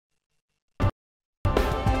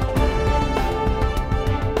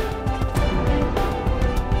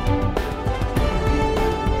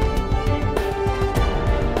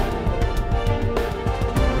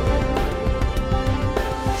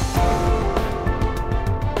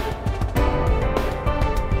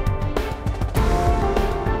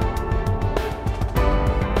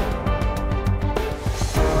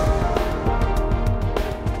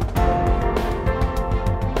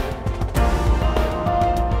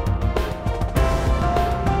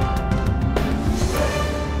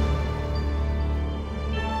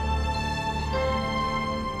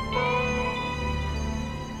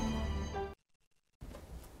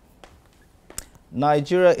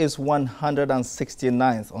Nigeria is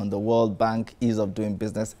 169th on the World Bank Ease of Doing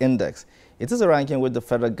Business Index. It is a ranking which the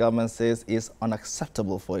federal government says is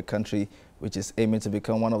unacceptable for a country which is aiming to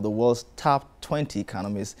become one of the world's top 20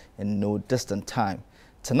 economies in no distant time.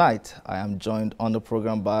 Tonight, I am joined on the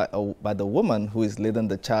program by the woman who is leading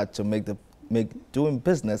the charge to make doing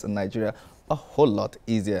business in Nigeria a whole lot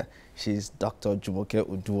easier. She is Dr. JUMOKE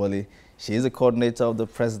ODUWOLE. She is the coordinator of the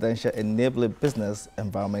Presidential Enabling Business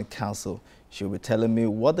Environment Council. She will be telling me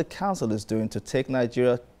what the council is doing to take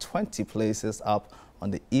Nigeria 20 places up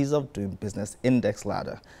on the Ease of Doing Business Index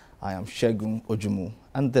ladder. I am Segun Ojumu,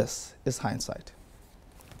 and this is Hindsight.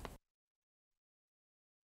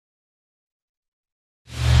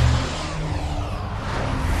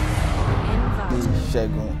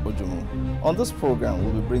 Segun Ojumu. On this program,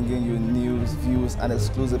 we'll be bringing you news, views, and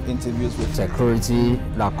exclusive interviews with security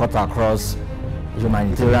that cut across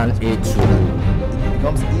humanitarian aid to it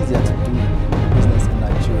becomes easier to do business in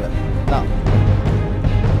Nigeria. Now,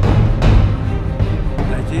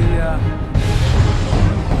 Nigeria.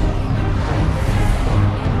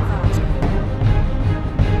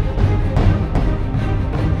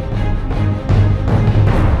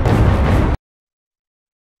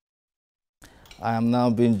 I am now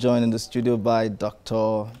being joined in the studio by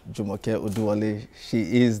Dr. JUMOKE ODUWOLE. She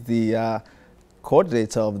is the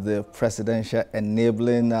coordinator of the Presidential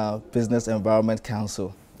Enabling Business Environment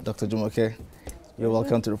Council. Dr. JUMOKE, you're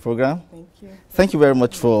welcome to the program. Thank you. Thank you very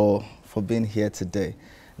much for being here today.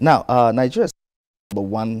 Now, Nigeria is number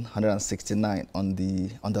 169 on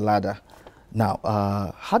the ladder. Now,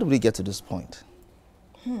 how did we get to this point?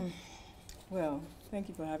 Well, thank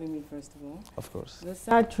you for having me, first of all. Of course. The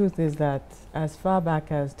sad truth is that as far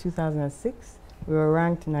back as 2006, we were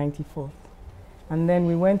ranked 94th. And then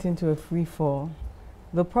we went into a free fall.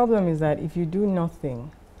 The problem is that if you do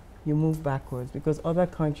nothing, you move backwards because other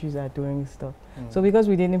countries are doing stuff. So because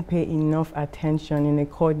we didn't pay enough attention in a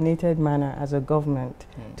coordinated manner as a government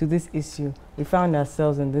to this issue, we found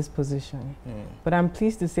ourselves in this position. But I'm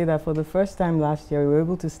pleased to say that for the first time last year, we were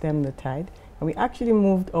able to stem the tide. And we actually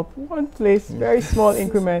moved up one place, very small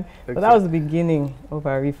increment, but that was the beginning of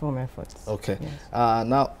our reform efforts. Okay. Yes.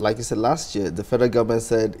 Now, like you said, last year, the federal government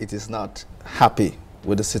said it is not happy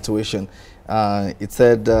with the situation. It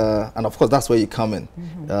said, and of course, that's where you come in.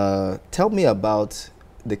 Tell me about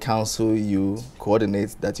the council you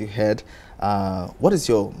coordinate, that you head. What is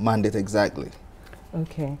your mandate exactly?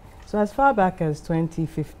 Okay. So as far back as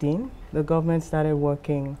 2015, the government started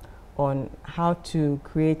working on how to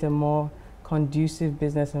create a more conducive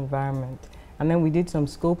business environment. And then we did some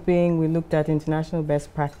scoping, we looked at international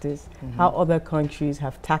best practice, how other countries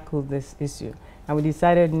have tackled this issue. And we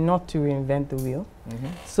decided not to reinvent the wheel.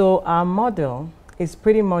 So our model is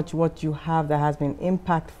pretty much what you have that has been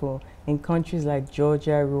impactful in countries like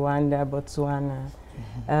Georgia, Rwanda, Botswana.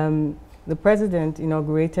 The president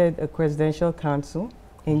inaugurated a presidential council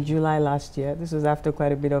in July last year. This was after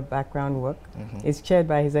quite a bit of background work. It's chaired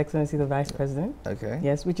by His Excellency the Vice President. Okay.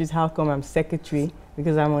 Yes, which is how come I'm secretary,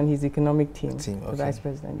 because I'm on his economic team. Okay. The Vice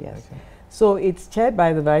President, yes. Okay. So it's chaired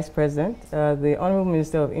by the Vice President. The Honorable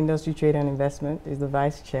Minister of Industry, Trade and Investment is the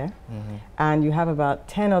Vice Chair. And you have about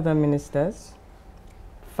 10 other ministers: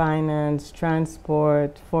 finance,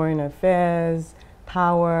 transport, foreign affairs,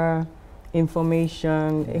 power,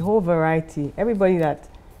 information, a whole variety. Everybody that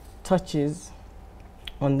touches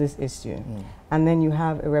on this issue. And then you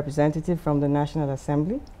have a representative from the National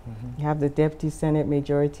Assembly. You have the Deputy Senate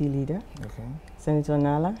Majority Leader, Senator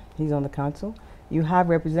Nala, he's on the council. You have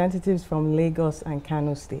representatives from Lagos and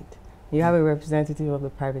Kano State. You have a representative of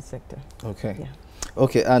the private sector. Okay. Yeah.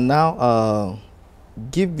 Okay, and now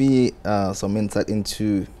give me some insight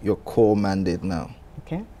into your core mandate now.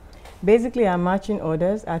 Okay. Basically, our marching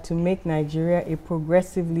orders are to make Nigeria a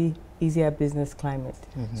progressively easier business climate.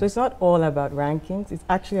 So it's not all about rankings, it's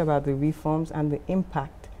actually about the reforms and the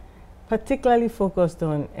impact, particularly focused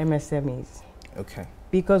on MSMEs. Okay.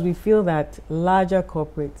 Because we feel that larger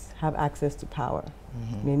corporates have access to power.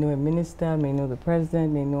 May know a minister, may know the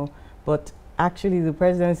president, may know, but actually the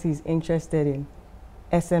presidency is interested in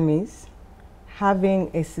SMEs having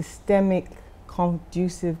a systemic,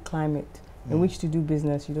 conducive climate in which to do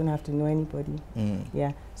business. You don't have to know anybody.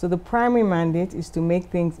 Yeah. So the primary mandate is to make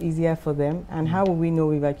things easier for them. And how will we know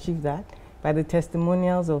we've achieved that? By the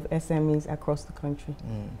testimonials of SMEs across the country.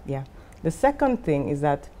 Yeah. The second thing is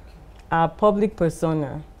that our public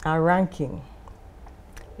persona, our ranking,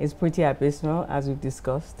 is pretty abysmal, as we've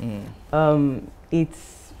discussed.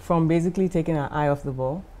 It's from basically taking our eye off the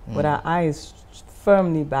ball, but our eye is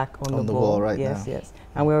firmly back on the ball right now. Yes.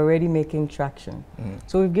 And we're already making traction.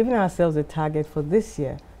 So we've given ourselves a target for this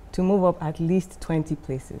year to move up at least 20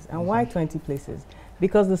 places. And why 20 places?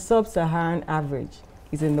 Because the sub-Saharan average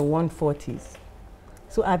is in the 140s.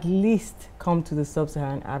 So at least come to the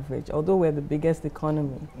sub-Saharan average. Although we're the biggest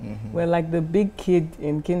economy, we're like the big kid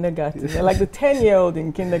in kindergarten. We're like the 10-year-old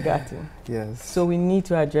in kindergarten. Yes. So we need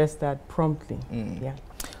to address that promptly. Yeah.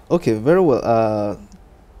 Okay, very well.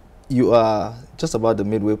 You are just about the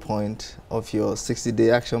midway point of your 60-day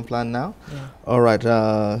action plan now. Yeah. All right.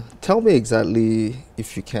 Tell me exactly,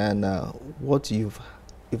 if you can, what you've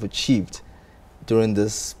achieved during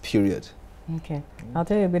this period. Okay, I'll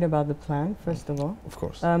tell you a bit about the plan, first of all. Of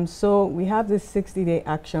course. So we have this 60-day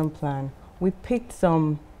action plan. We picked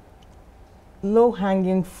some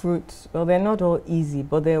low-hanging fruits. Well, they're not all easy,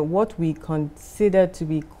 but they're what we consider to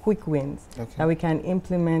be quick wins that we can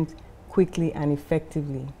implement quickly and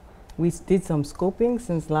effectively. We did some scoping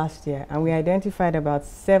since last year, and we identified about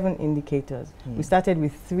 7 indicators. We started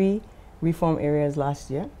with 3 reform areas last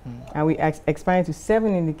year, and we expanded to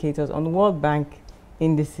 7 indicators on the World Bank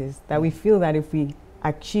indices that we feel that if we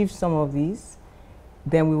achieve some of these,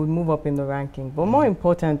 then we would move up in the ranking. But more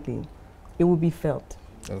importantly, it will be felt.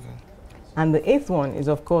 Okay. And the 8th one is,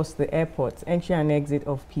 of course, the airports, entry and exit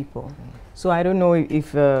of people. So I don't know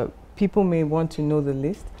if people may want to know the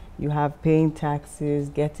list. You have paying taxes,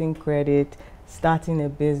 getting credit, starting a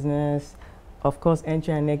business, of course,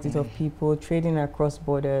 entry and exit of people, trading across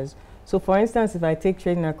borders. So for instance, if I take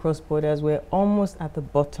trading across borders, we're almost at the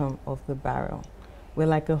bottom of the barrel. We're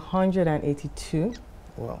like 182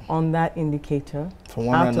 on that indicator. From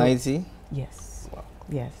 190? Yes. Wow.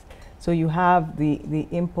 Yes. So you have the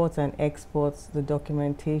imports and exports, the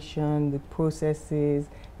documentation, the processes,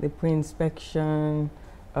 the pre-inspection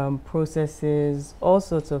processes, all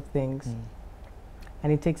sorts of things.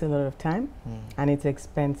 And it takes a lot of time, and it's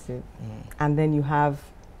expensive. And then you have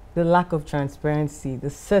the lack of transparency, the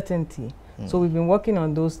certainty. So we've been working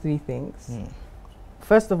on those 3 things.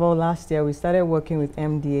 First of all, last year we started working with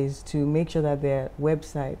MDAs to make sure that their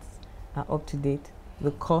websites are up to date, the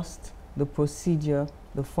cost, the procedure,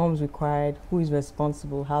 the forms required, who is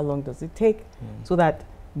responsible, how long does it take, so that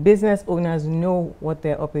business owners know what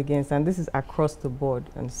they're up against. And this is across the board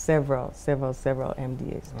and several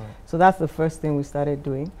MDAs. So that's the first thing we started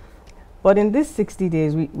doing. But in these 60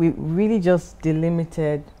 days, we really just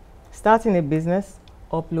delimited starting a business,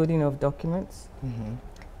 uploading of documents,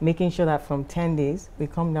 making sure that from 10 days, we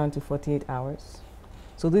come down to 48 hours.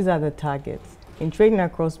 So these are the targets. In trading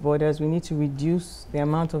across borders, we need to reduce the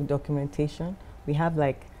amount of documentation. We have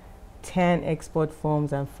like 10 export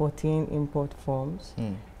forms and 14 import forms,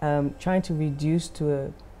 trying to reduce to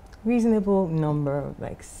a reasonable number,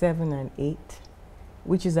 like 7 and 8,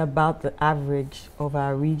 which is about the average of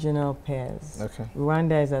our regional pairs. Okay.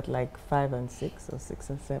 Rwanda is at like 5 and 6 or 6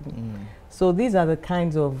 and 7. So these are the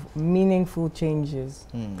kinds of meaningful changes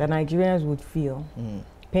that Nigerians would feel.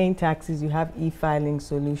 Paying taxes, you have e-filing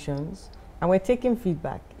solutions, and we're taking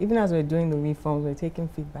feedback. Even as we're doing the reforms, we're taking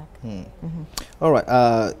feedback. All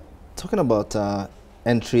right. Talking about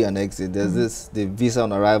entry and exit, there's the visa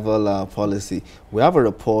on arrival policy. We have a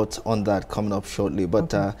report on that coming up shortly,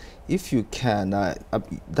 but if you can,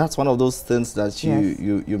 that's one of those things that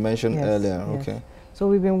you mentioned earlier. Okay. So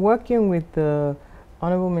we've been working with the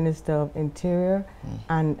Honorable Minister of Interior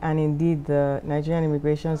and indeed the Nigerian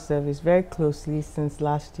Immigration Service very closely since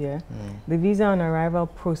last year. The visa on arrival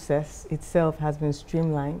process itself has been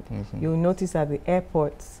streamlined. You'll notice at the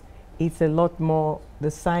airports, it's a lot more, the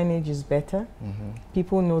signage is better.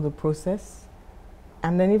 People know the process.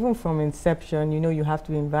 And then even from inception, you know, you have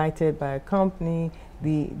to be invited by a company.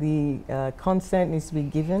 The consent needs to be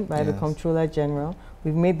given by the Comptroller General.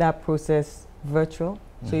 We've made that process virtual,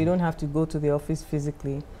 so you don't have to go to the office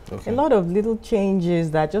physically. A lot of little changes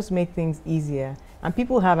that just make things easier. And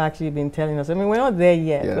people have actually been telling us, I mean, we're not there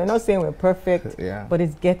yet. We're not saying we're perfect, but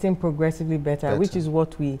it's getting progressively better, which is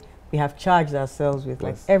what we have charged ourselves with.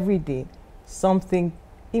 Like every day, something,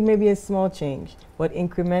 it may be a small change, but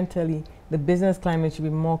incrementally, the business climate should be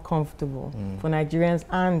more comfortable for Nigerians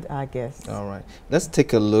and our guests. All right. Let's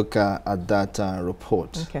take a look at that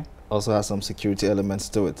report. Okay. Also has some security elements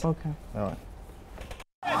to it. Okay. All right.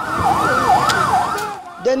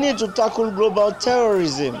 The need to tackle global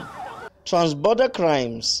terrorism, transborder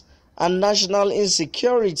crimes, and national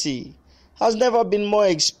insecurity has never been more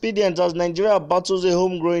expedient as Nigeria battles a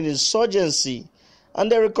homegrown insurgency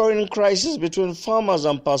and the recurring crisis between farmers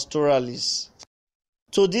and pastoralists.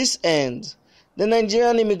 To this end, the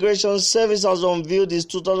Nigerian Immigration Service has unveiled its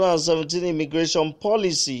 2017 immigration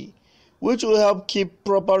policy, which will help keep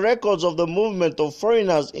proper records of the movement of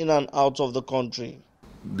foreigners in and out of the country.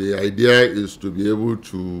 The idea is to be able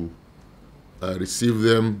to receive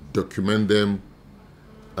them, document them,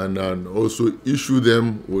 and then also issue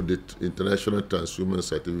them with the international transshipment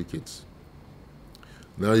certificates.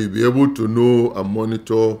 Now you'll be able to know and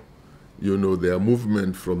monitor, their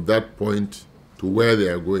movement from that point to where they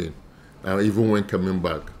are going, even when coming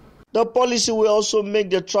back. The policy will also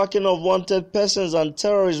make the tracking of wanted persons and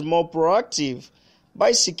terrorists more proactive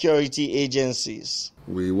by security agencies.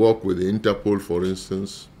 We work with the Interpol, for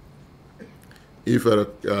instance. If a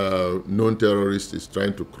known terrorist is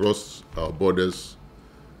trying to cross our borders,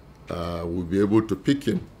 we'll be able to pick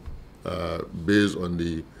him based on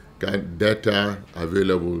the kind of data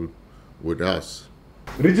available with us.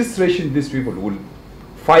 Registration, these people will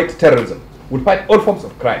fight terrorism, will fight all forms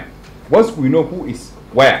of crime. Once we know who is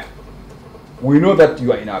where, we know that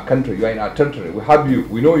you are in our country, you are in our territory, we have you,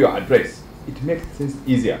 we know your address. It makes things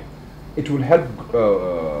easier. It will help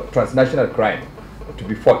transnational crime to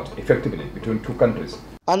be fought effectively between two countries.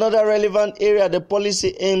 Another relevant area the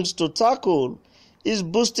policy aims to tackle is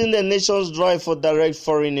boosting the nation's drive for direct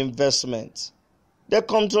foreign investment. The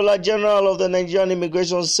Comptroller General of the Nigerian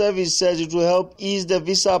Immigration Service says it will help ease the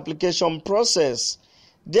visa application process,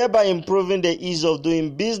 thereby improving the ease of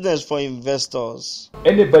doing business for investors.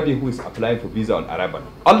 Anybody who is applying for visa on arrival,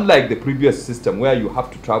 unlike the previous system where you have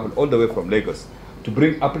to travel all the way from Lagos to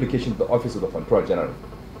bring application to the Office of the Comptroller General,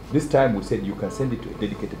 this time we said you can send it to a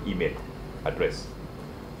dedicated email address.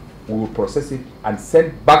 We will process it and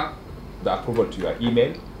send back the approval to your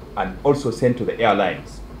email and also send to the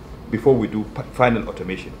airlines before we do final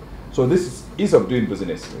automation. So this is ease of doing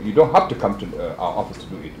business. You don't have to come to our office to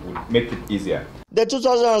do it. It will make it easier. The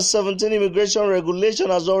 2017 immigration regulation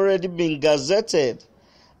has already been gazetted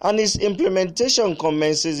and its implementation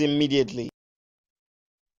commences immediately.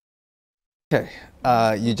 Okay,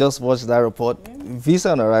 you just watched that report.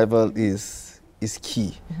 Visa on arrival is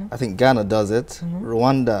key. I think Ghana does it,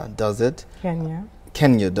 Rwanda does it,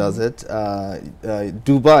 Kenya does it,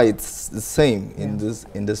 Dubai it's the same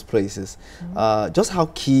in these places. Just how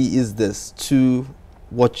key is this to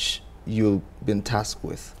what you've been tasked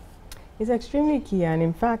with? It's extremely key, and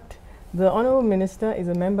in fact, the Honourable Minister is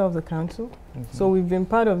a member of the Council, so we've been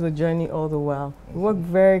part of the journey all the while. We work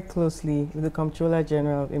very closely with the Comptroller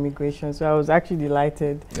General of Immigration, so I was actually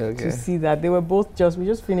delighted to see that. They were both we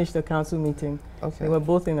just finished the Council meeting. They were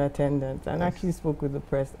both in attendance and actually spoke with the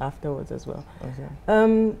press afterwards as well.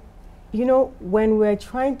 You know, when we're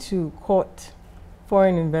trying to court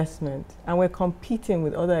foreign investment and we're competing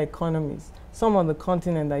with other economies, some on the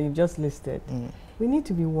continent that you just listed, we need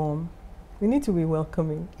to be warm. We need to be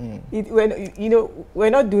welcoming. We're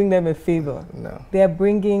not doing them a favor. No. They're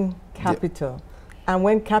bringing capital. And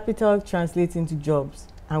when capital translates into jobs,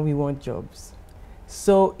 and we want jobs.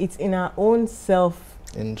 So it's in our own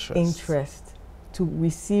self-interest to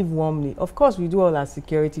receive warmly. Of course, we do all our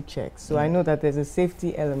security checks. So I know that there's a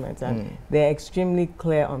safety element, and they're extremely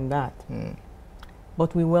clear on that.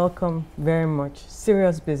 But we welcome very much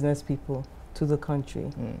serious business people to the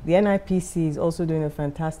country. The NIPC is also doing a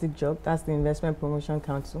fantastic job, that's the Investment Promotion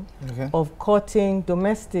Council, of courting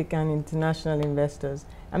domestic and international investors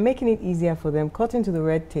and making it easier for them, cutting to the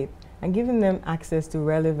red tape and giving them access to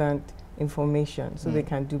relevant information so they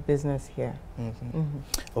can do business here.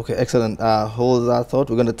 Okay, excellent. Hold that thought.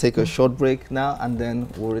 We're going to take a short break now and then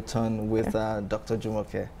we'll return with Dr.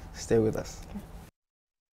 JUMOKE. Stay with us.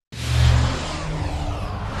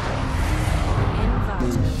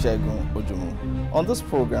 On this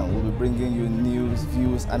program, we'll be bringing you news,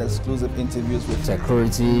 views, and exclusive interviews with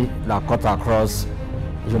security that cut across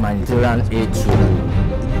humanitarian aid.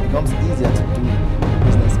 It becomes easier to do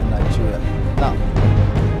business in Nigeria. Now,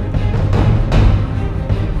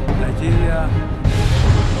 Nigeria.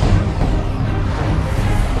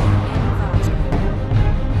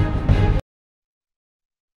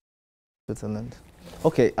 Switzerland.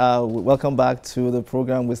 Okay, welcome back to the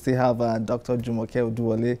program. We still have Dr. JUMOKE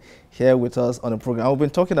ODUWOLE here with us on the program. We've been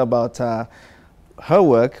talking about her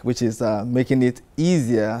work, which is making it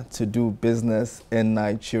easier to do business in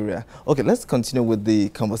Nigeria. Okay, let's continue with the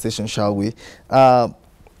conversation, shall we? I've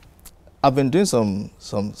been doing some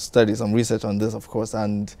studies, some research on this, of course,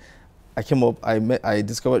 and I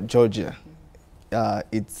discovered Georgia.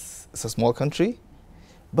 It's a small country,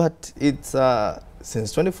 but it's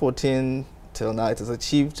since 2014 till now, it has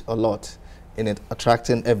achieved a lot in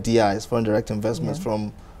attracting FDIs, foreign direct investments,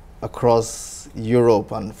 from across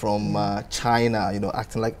Europe and from China,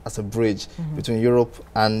 acting like as a bridge between Europe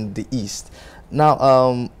and the East.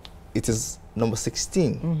 Now, it is number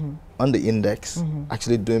 16 on the index,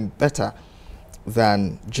 actually doing better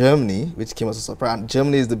than Germany, which came as a surprise. And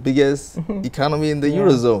Germany is the biggest economy in the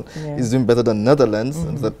Eurozone. It's doing better than Netherlands.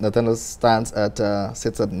 The Netherlands stands at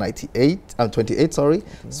sits at 28, sorry.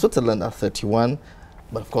 Switzerland at 31,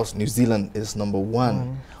 But of course, New Zealand is number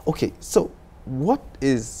one. Okay, so what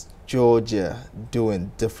is Georgia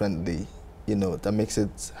doing differently, you know, that makes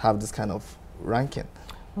it have this kind of ranking?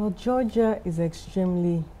 Well, Georgia is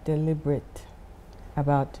extremely deliberate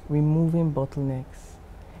about removing bottlenecks,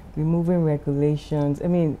 removing regulations. I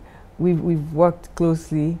mean, we've worked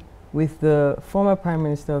closely with the former Prime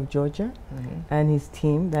Minister of Georgia and his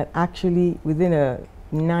team that actually, within a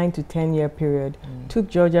 9 to 10 year period, took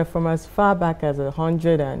Georgia from as far back as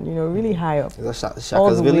 100 and, you know, really high up. Is that all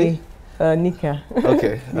the Shaka's way, Nika.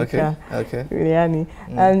 Okay, Nika, okay. Riani.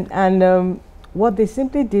 And what they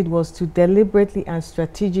simply did was to deliberately and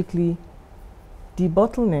strategically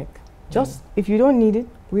debottleneck. Just, if you don't need it,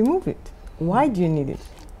 remove it. Why do you need it?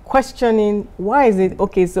 Questioning, why is it,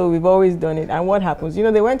 okay, so we've always done it, and what happens? You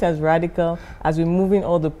know, they went as radical as removing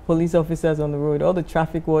all the police officers on the road, all the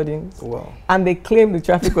traffic wardens, and they claimed the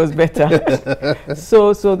traffic was better.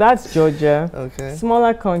 So that's Georgia. Okay.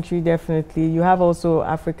 Smaller country, definitely. You have also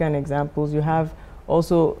African examples. You have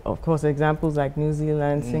also, of course, examples like New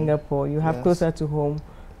Zealand, Singapore. You have closer to home,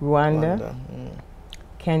 Rwanda.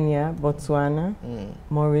 Kenya, Botswana,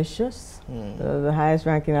 Mauritius, the highest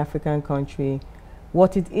ranking African country.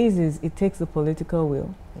 What it is it takes the political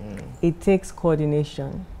will, it takes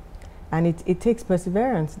coordination, and it takes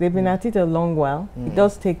perseverance. They've been at it a long while. It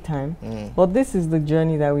does take time, but this is the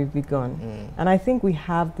journey that we've begun. And I think we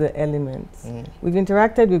have the elements. We've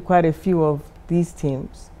interacted with quite a few of these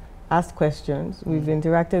teams, asked questions. We've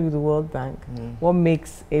interacted with the World Bank. What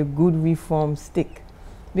makes a good reform stick?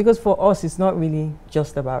 Because for us, it's not really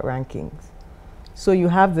just about rankings. So you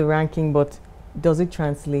have the ranking, but does it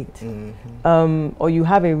translate? Or you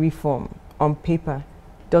have a reform on paper.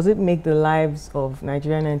 Does it make the lives of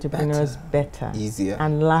Nigerian entrepreneurs better, easier,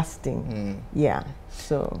 and lasting? Yeah.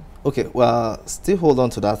 So. Okay, well, still hold on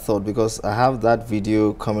to that thought, because I have that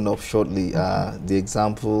video coming up shortly. The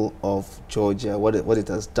example of Georgia, what it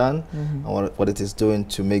has done, and what it is doing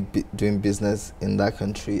to make doing business in that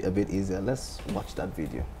country a bit easier. Let's watch that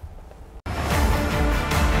video.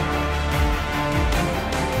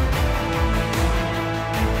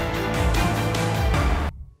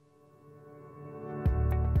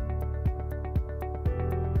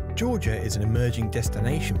 Georgia is an emerging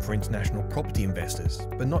destination for international property investors,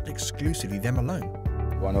 but not exclusively them alone.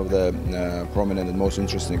 One of the prominent and most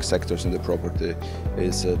interesting sectors in the property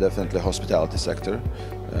is definitely hospitality sector,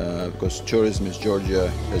 because tourism in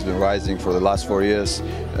Georgia has been rising for the last 4 years,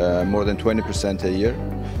 more than 20% a year.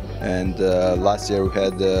 And last year we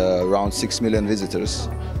had around 6 million visitors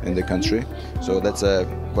in the country, so that's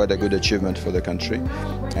quite a good achievement for the country,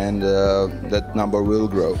 and that number will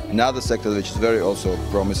grow. Another sector which is very also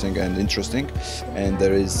promising and interesting, and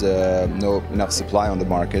there is no enough supply on the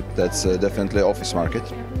market, that's definitely office market,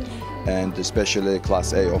 and especially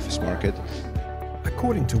Class A office market.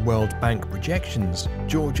 According to World Bank projections,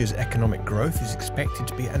 Georgia's economic growth is expected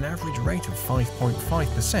to be at an average rate of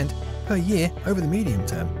 5.5% per year over the medium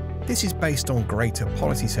term. This is based on greater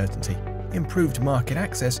policy certainty, improved market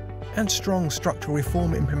access, and strong structural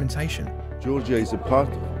reform implementation. Georgia is a part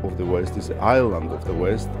of the West, is an island of the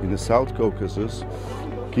West in the South Caucasus,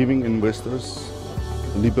 giving investors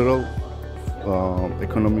liberal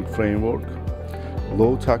economic framework,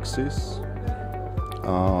 low taxes,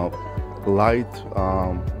 light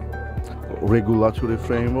regulatory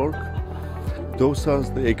framework. Those are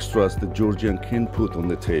the extras that Georgia can put on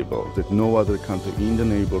the table that no other country in the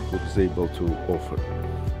neighborhood is able to offer.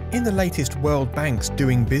 In the latest World Bank's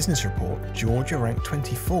Doing Business report, Georgia ranked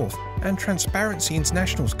 24th, and Transparency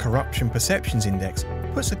International's Corruption Perceptions Index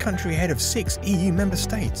puts the country ahead of 6 EU member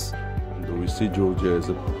states. We see Georgia as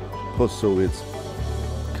a post-Soviet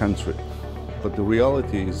country, but the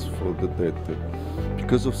reality is that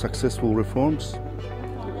because of successful reforms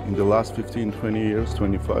in the last 15, 20 years,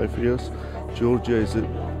 25 years, Georgia is a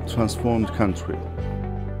transformed country.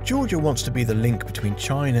 Georgia wants to be the link between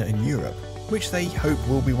China and Europe, which they hope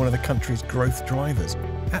will be one of the country's growth drivers.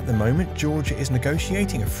 At the moment, Georgia is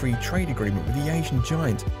negotiating a free trade agreement with the Asian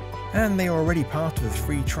giant, and they are already part of the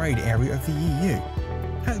free trade area of the EU.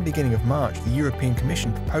 At the beginning of March, the European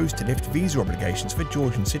Commission proposed to lift visa obligations for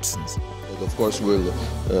Georgian citizens. It of course will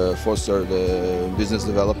foster the business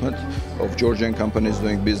development of Georgian companies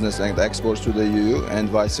doing business and exports to the EU and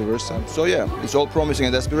vice versa. So yeah, it's all promising,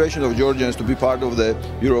 and the aspiration of Georgians to be part of the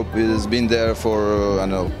Europe has been there for, I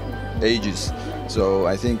know, ages. So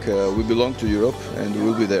I think we belong to Europe and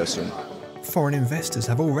we'll be there soon. Foreign investors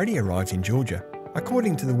have already arrived in Georgia.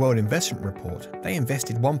 According to the World Investment Report, they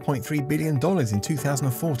invested $1.3 billion in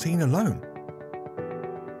 2014 alone.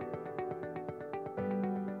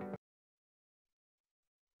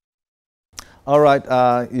 All right,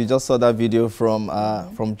 you just saw that video from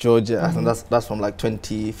Georgia. I think that's from like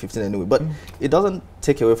 2015 anyway. But it doesn't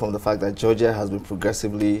take away from the fact that Georgia has been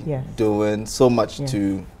progressively doing so much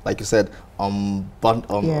to, like you said, you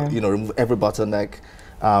know, remove every bottleneck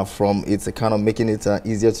from its economy, making it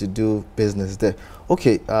easier to do business there.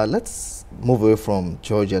 Okay, let's move away from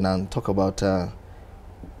Georgia and talk about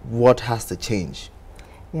what has to change.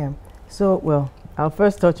 Yeah. So, well, I'll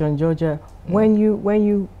first touch on Georgia. When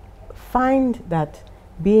you find that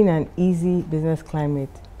being an easy business climate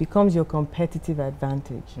becomes your competitive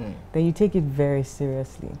advantage, then you take it very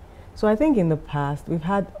seriously. So I think in the past, we've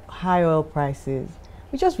had high oil prices.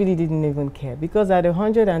 We just really didn't even care because at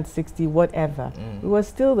 160 whatever, we were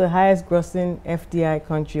still the highest grossing FDI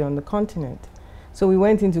country on the continent. So we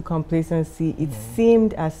went into complacency. It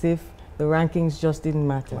seemed as if the rankings just didn't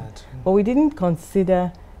matter. But we didn't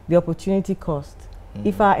consider the opportunity cost.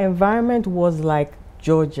 If our environment was like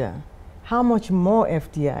Georgia, how much more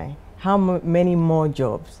FDI, how many more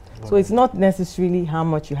jobs? So it's not necessarily how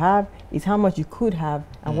much you have, it's how much you could have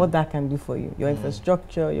and what that can do for you. Your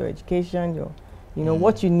infrastructure, your education, your, you know,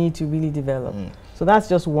 what you need to really develop. So that's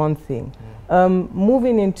just one thing.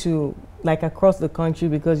 Moving into like across the country,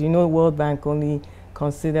 because you know World Bank only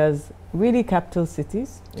considers really capital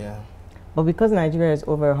cities. But because Nigeria is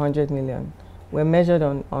over 100 million, we're measured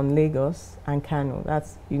on Lagos and Kano.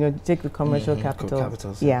 That's, you know, take the commercial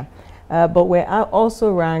capitals. But we're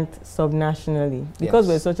also ranked subnationally. Because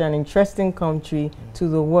we're such an interesting country to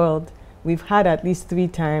the world, we've had at least 3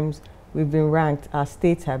 times we've been ranked, our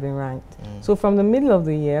states have been ranked. So from the middle of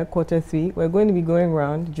the year, Q3, we're going to be going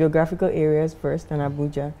around geographical areas first and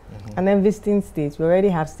Abuja, and then visiting states. We already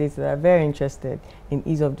have states that are very interested in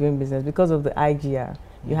ease of doing business because of the IGR.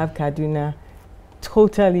 You have Kaduna,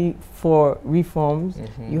 totally for reforms.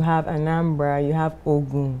 You have Anambra, you have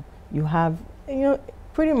Ogun, you have, you know,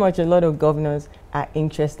 pretty much a lot of governors are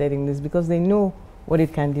interested in this because they know what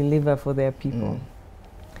it can deliver for their people.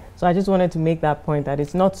 So I just wanted to make that point that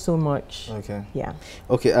it's not so much. Okay,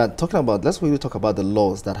 talking about, let's really talk about the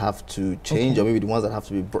laws that have to change, or maybe the ones that have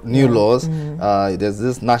to be new laws. There's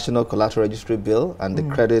this National Collateral Registry Bill and the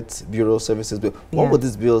Credit Bureau Services Bill. What would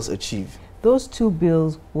these bills achieve? Those 2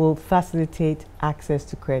 bills will facilitate access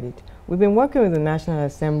to credit. We've been working with the National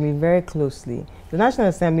Assembly very closely. The National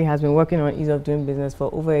Assembly has been working on ease of doing business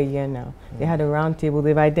for over a year now. They had a roundtable.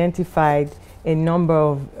 They've identified a number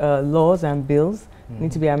of laws and bills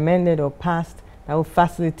need to be amended or passed that will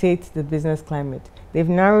facilitate the business climate. They've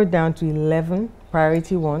narrowed down to 11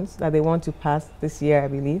 priority ones that they want to pass this year, I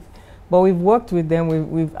believe. But we've worked with them.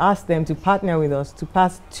 We've asked them to partner with us to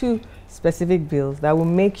pass 2 specific bills that will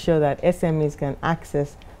make sure that SMEs can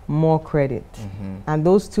access more credit. And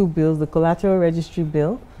those 2 bills, the Collateral Registry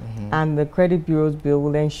Bill and the Credit Bureau's Bill,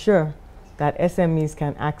 will ensure that SMEs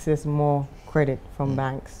can access more credit from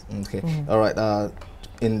banks. All right,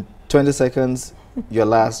 in 20 seconds, your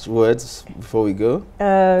last words before we go.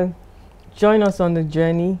 Join us on the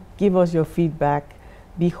journey, give us your feedback,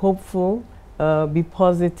 be hopeful, be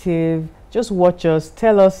positive, just watch us,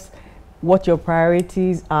 tell us what your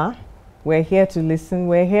priorities are. We're here to listen.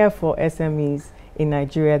 We're here for SMEs in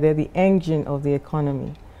Nigeria. They're the engine of the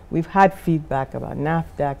economy. We've had feedback about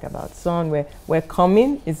NAFDAC, about SON. We're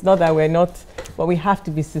coming. It's not that we're not, but we have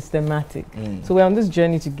to be systematic. So we're on this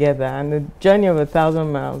journey together, and the journey of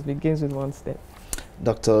 1,000 miles begins with 1 step.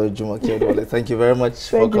 Dr. JUMOKE ODUWOLE, thank you very much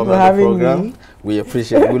for coming on the program. We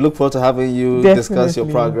appreciate it. We look forward to having you discuss your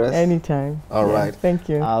progress. Anytime. All right. Thank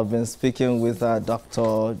you. I've been speaking with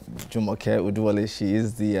Dr. JUMOKE ODUWOLE. She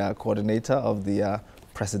is the coordinator of the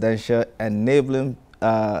Presidential Enabling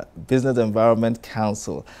Business Environment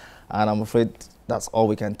Council. And I'm afraid that's all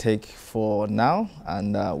we can take for now.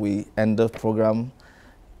 And we end the program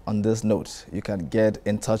on this note. You can get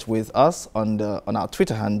in touch with us on our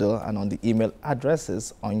Twitter handle and on the email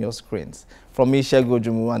addresses on your screens. From me, Shegun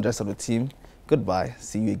Jumu, and the rest of the team, goodbye.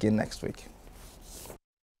 See you again next week.